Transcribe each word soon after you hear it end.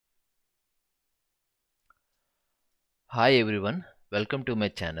Hi everyone, welcome to my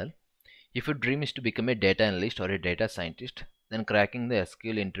channel. If your dream is to become a data analyst or a data scientist, then cracking the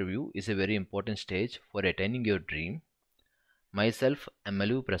SQL interview is a very important stage for attaining your dream. Myself,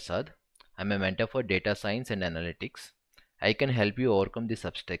 MLV Prasad, I'm a mentor for data science and analytics. I can help you overcome this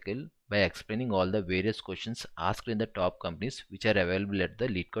obstacle by explaining all the various questions asked in the top companies which are available at the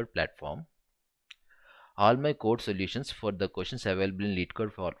LeetCode platform. All my code solutions for the questions available in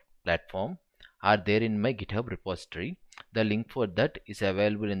LeetCode platform are there in my GitHub repository. The link for that is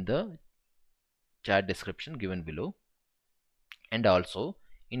available in the chat description given below. And also,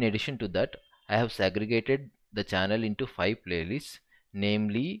 in addition to that, I have segregated the channel into 5 playlists,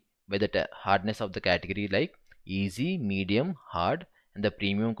 namely by the hardness of the category like easy, medium, hard, and the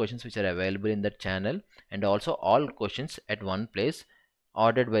premium questions which are available in that channel, and also all questions at one place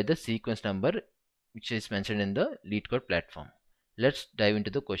ordered by the sequence number which is mentioned in the LeetCode platform. Let's dive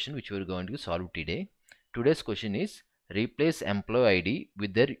into the question which we are going to solve today. Today's question is replace employee ID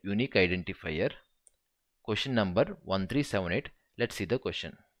with their unique identifier. Question number 1378. Let's see the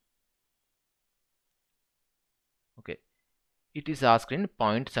question. Okay, it is asked in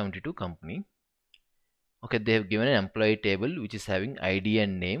 0.72 company. Okay, they have given an employee table which is having ID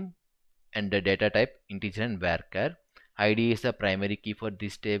and name and the data type integer and varchar. ID is the primary key for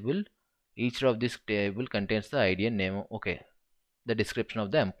this table. Each row of this table contains the ID and name. Okay, the description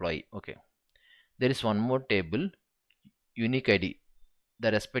of the employee. Okay, there is one more table, unique ID.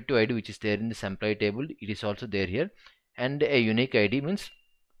 The respective ID which is there in this employee table, it is also there here, and a unique ID means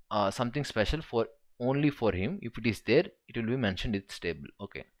something special for only for him. If it is there, it will be mentioned in this table.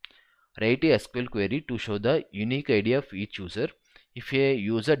 Okay, write a SQL query to show the unique ID of each user. If a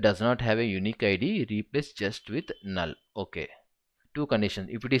user does not have a unique ID, replace just with null. Okay, two conditions: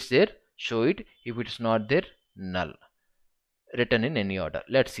 if it is there, show it; if it is not there, null. Written in any order.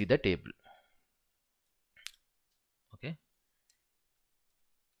 Let's see the table. Okay,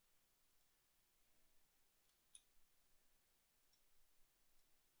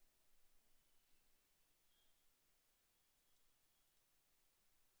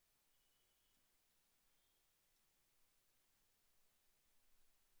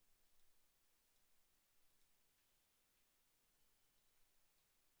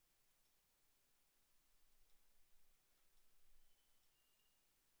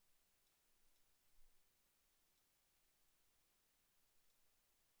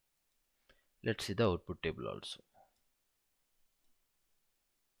 let's see the output table also.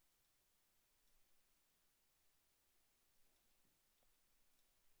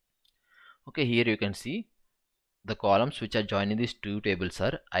 Okay, here you can see the columns which are joining these two tables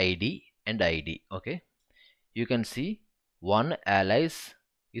are ID and ID. Okay, you can see one alias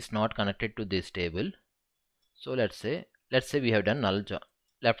is not connected to this table. So let's say we have done null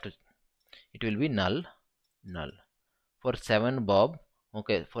left, it will be null null. For 7 Bob,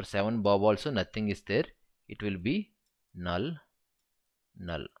 okay, for 7 Bob also nothing is there, it will be null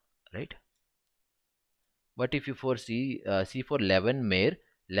null, right? But if you see for 11 Mayor,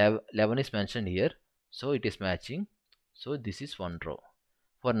 11 is mentioned here, so it is matching, so this is one row.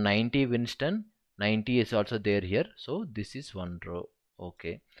 For 90 Winston, 90 is also there here, so this is one row.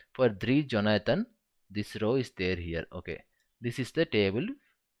 Okay, for 3 Jonathan, this row is there here. Okay, this is the table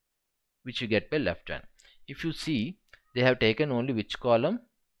which you get by left hand. If you see, they have taken only which column?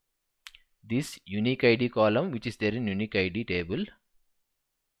 This unique ID column which is there in unique ID table,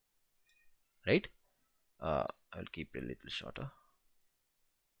 right? I'll keep it a little shorter.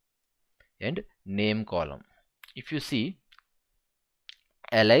 And name column. If you see,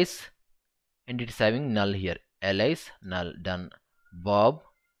 Alice, and it is having null here. Alice null, done. Bob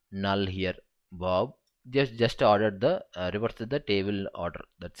null here. Bob, just ordered the reverse the table order.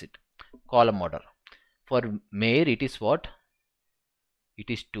 That's it. Column order. For Mayor, it is what? It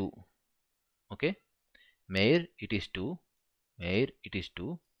is 2. Okay. Mayor, it is 2. Mayor, it is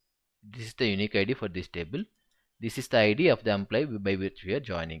 2. This is the unique ID for this table. This is the ID of the employee by which we are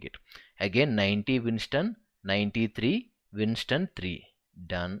joining it. Again, 90 Winston, 93 Winston 3.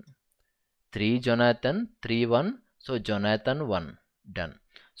 Done. 3 Jonathan, 3 1. So Jonathan 1. Done.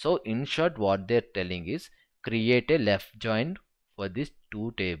 So in short, what they're telling is create a left join for these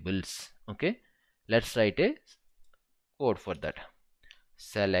two tables. Okay. Let's write a code for that.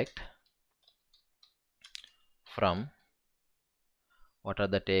 Select from, what are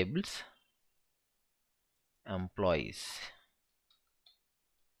the tables? Employees.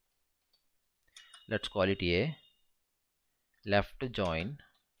 Let's call it A. Left join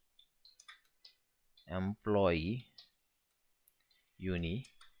employee uni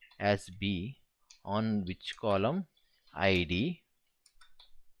as B on which column? ID.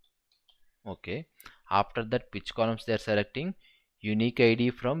 Okay, After that, which columns they are selecting? Unique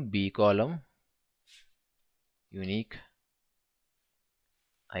ID from B column, unique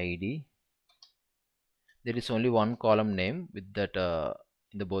ID. There is only one column name with that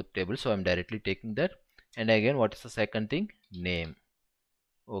in the both tables, so I'm directly taking that. And again, what is the second thing? Name.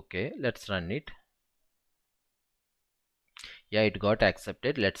 Okay, let's run it. Yeah, it got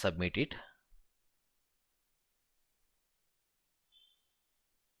accepted. Let's submit it.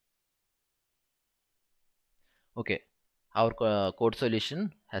 Okay, our code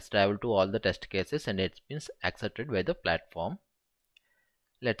solution has traveled to all the test cases and it's been accepted by the platform.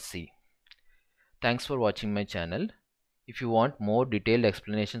 Let's see. Thanks for watching my channel. If you want more detailed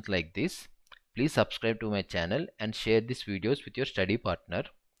explanations like this, please subscribe to my channel and share these videos with your study partner.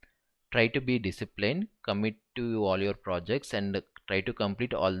 Try to be disciplined, commit to all your projects, and try to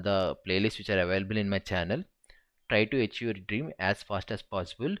complete all the playlists which are available in my channel. Try to achieve your dream as fast as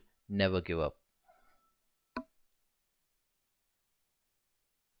possible. Never give up.